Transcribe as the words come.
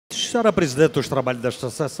senhora presidente dos trabalhos desta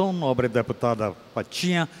sessão, nobre deputada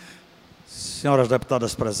Patinha, senhoras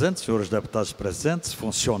deputadas presentes, senhores deputados presentes,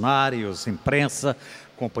 funcionários, imprensa,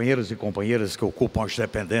 companheiros e companheiras que ocupam as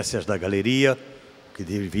dependências da galeria, que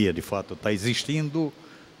devia, de fato, estar existindo,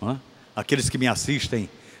 não é? Aqueles que me assistem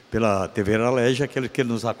pela TV Alege, aqueles que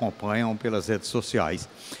nos acompanham pelas redes sociais.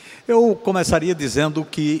 Eu começaria dizendo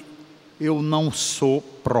que eu não sou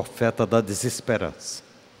profeta da desesperança.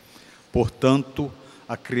 Portanto,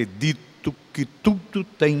 acredito que tudo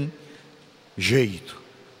tem jeito.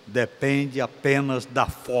 Depende apenas da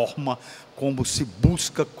forma como se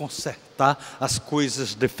busca consertar as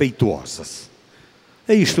coisas defeituosas.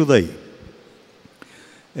 É isto daí.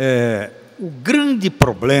 O grande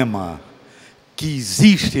problema que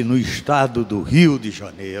existe no estado do Rio de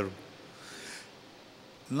Janeiro,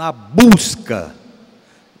 na busca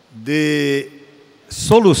de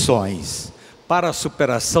soluções para a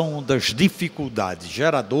superação das dificuldades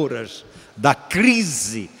geradoras da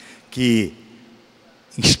crise que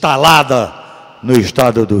instalada no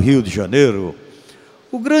estado do Rio de Janeiro,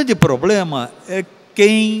 o grande problema é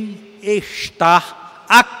quem está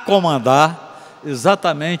a comandar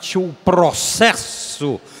exatamente o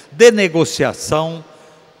processo de negociação,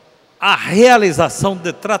 a realização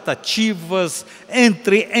de tratativas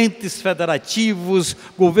entre entes federativos,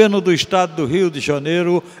 governo do estado do Rio de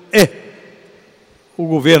Janeiro e o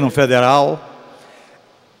governo federal.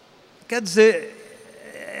 Quer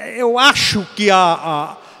dizer, eu acho que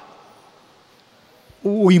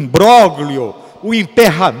o imbróglio, o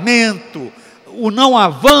emperramento, o não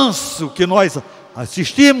avanço que nós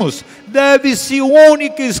assistimos, deve-se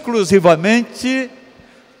única e exclusivamente,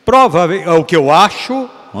 provavelmente, o que eu acho,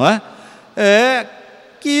 não é? É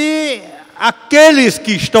que aqueles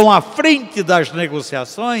que estão à frente das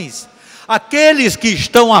negociações, aqueles que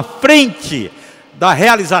estão à frente da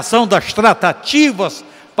realização das tratativas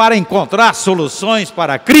para encontrar soluções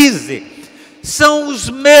para a crise, são os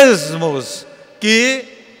mesmos que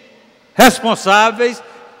responsáveis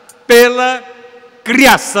pela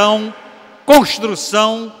criação,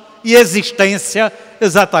 construção e existência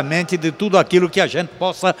exatamente de tudo aquilo que a gente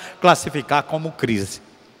possa classificar como crise,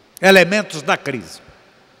 elementos da crise.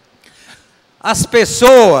 As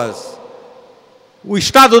pessoas, o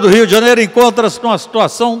estado do Rio de Janeiro encontra-se numa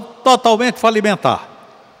situação totalmente falimentar.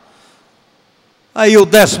 Aí o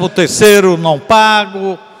 13º não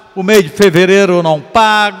pago, o mês de fevereiro não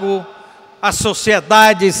pago, a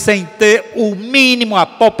sociedade sem ter o mínimo, a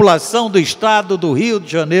população do estado do Rio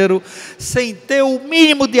de Janeiro, sem ter o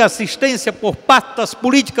mínimo de assistência por parte das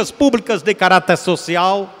políticas públicas de caráter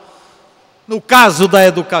social, no caso da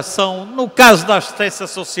educação, no caso da assistência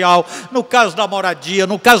social, no caso da moradia,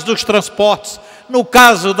 no caso dos transportes, no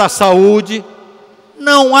caso da saúde,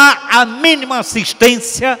 não há a mínima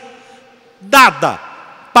assistência dada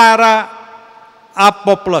para a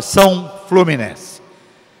população fluminense.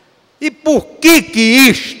 E por que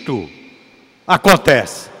isto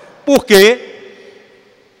acontece? Porque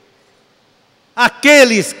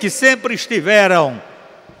aqueles que sempre estiveram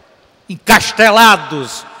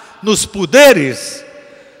encastelados nos poderes,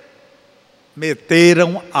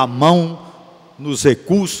 meteram a mão nos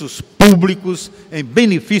recursos públicos em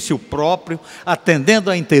benefício próprio, atendendo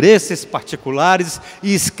a interesses particulares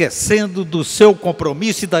e esquecendo do seu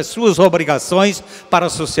compromisso e das suas obrigações para a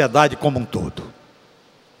sociedade como um todo.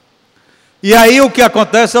 E aí o que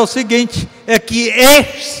acontece é o seguinte, é que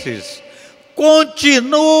estes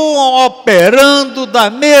continuam operando da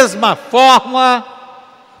mesma forma,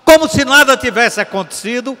 como se nada tivesse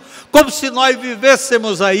acontecido, como se nós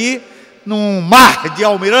vivêssemos aí num mar de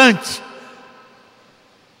almirante.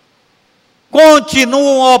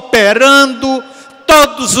 Continuam operando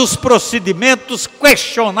todos os procedimentos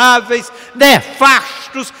questionáveis,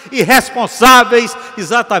 nefastos e irresponsáveis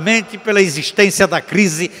exatamente pela existência da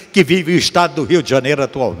crise que vive o estado do Rio de Janeiro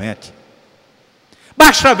atualmente.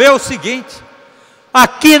 Basta ver o seguinte,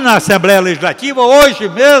 aqui na Assembleia Legislativa, hoje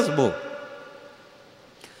mesmo,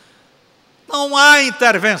 não há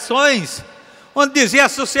intervenções onde dizia a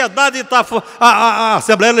sociedade a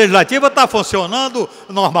Assembleia Legislativa está funcionando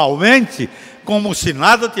normalmente, como se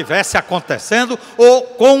nada tivesse acontecendo, ou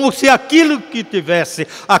como se aquilo que tivesse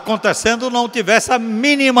acontecendo não tivesse a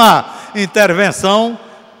mínima intervenção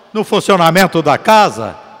no funcionamento da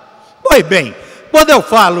casa. Pois bem, quando eu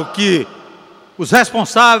falo que os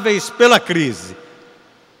responsáveis pela crise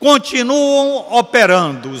continuam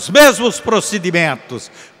operando os mesmos procedimentos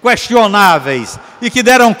questionáveis e que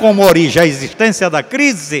deram como origem a existência da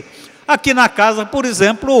crise, aqui na casa, por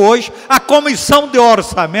exemplo, hoje, a Comissão de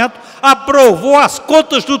Orçamento aprovou as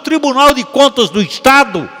contas do Tribunal de Contas do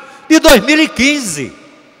Estado de 2015.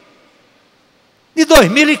 de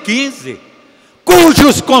 2015,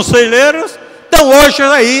 cujos conselheiros estão hoje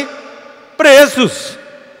aí presos.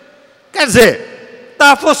 Quer dizer,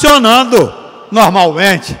 está funcionando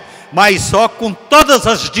normalmente, mas só com todas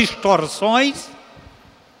as distorções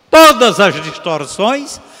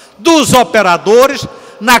dos operadores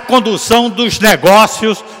na condução dos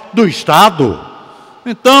negócios do Estado.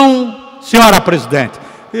 Então, senhora presidente,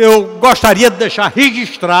 eu gostaria de deixar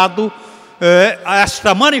registrado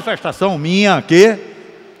esta manifestação minha aqui,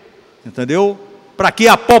 entendeu? Para que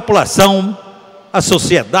a população, a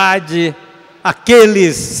sociedade,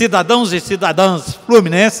 aqueles cidadãos e cidadãs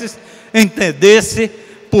fluminenses entendesse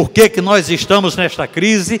por que nós estamos nesta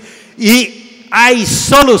crise e as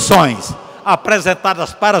soluções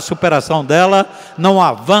apresentadas para a superação dela não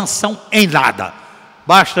avançam em nada.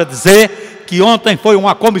 Basta dizer que ontem foi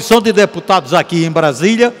uma comissão de deputados aqui em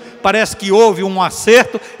Brasília, parece que houve um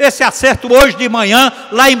acerto. Esse acerto hoje de manhã,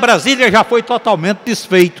 lá em Brasília, já foi totalmente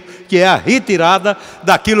desfeito, que é a retirada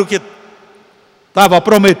daquilo que estava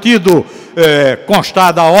prometido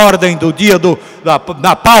constar da ordem do dia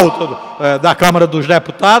da pauta da Câmara dos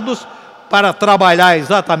Deputados, para trabalhar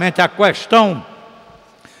exatamente a questão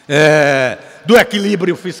do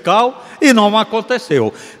equilíbrio fiscal, e não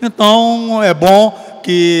aconteceu. Então, é bom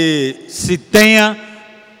que se tenha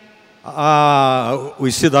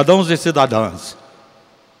os cidadãos e cidadãs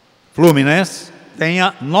fluminenses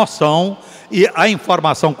tenha noção e a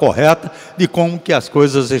informação correta de como que as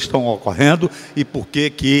coisas estão ocorrendo e por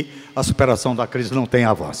que a superação da crise não tem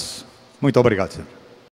avanço. Muito obrigado, senhor.